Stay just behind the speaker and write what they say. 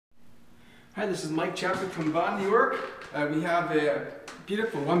Hi, this is Mike Chadwick from Bond, New York. We have a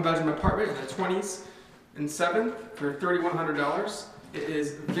beautiful one-bedroom apartment in the 20s and 7th for $3,100. It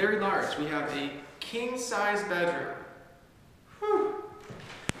is very large. We have a king-size bedroom. Whew.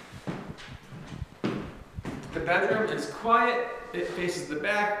 The bedroom is quiet. It faces the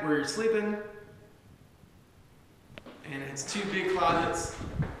back where you're sleeping. And it's two big closets.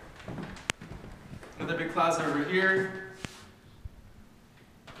 Another big closet over here.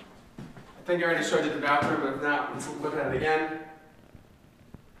 I think I already showed you the bathroom, but if not, let's look at it again.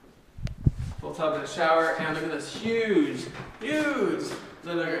 Full tub and a shower, and look at this huge living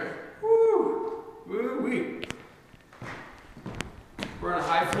room. Woo! Woo-wee! We're on a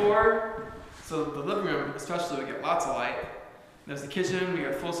high floor, so the living room especially will get lots of light. There's the kitchen, we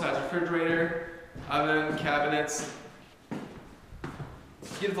got a full-size refrigerator, oven, cabinets.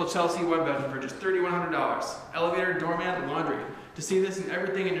 Beautiful Chelsea one-bedroom for just $3,100. Elevator, doorman, laundry. To see this and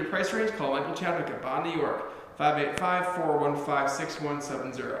everything in your price range, call Michael Chadwick at Bond, New York,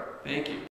 585-415-6170. Thank you.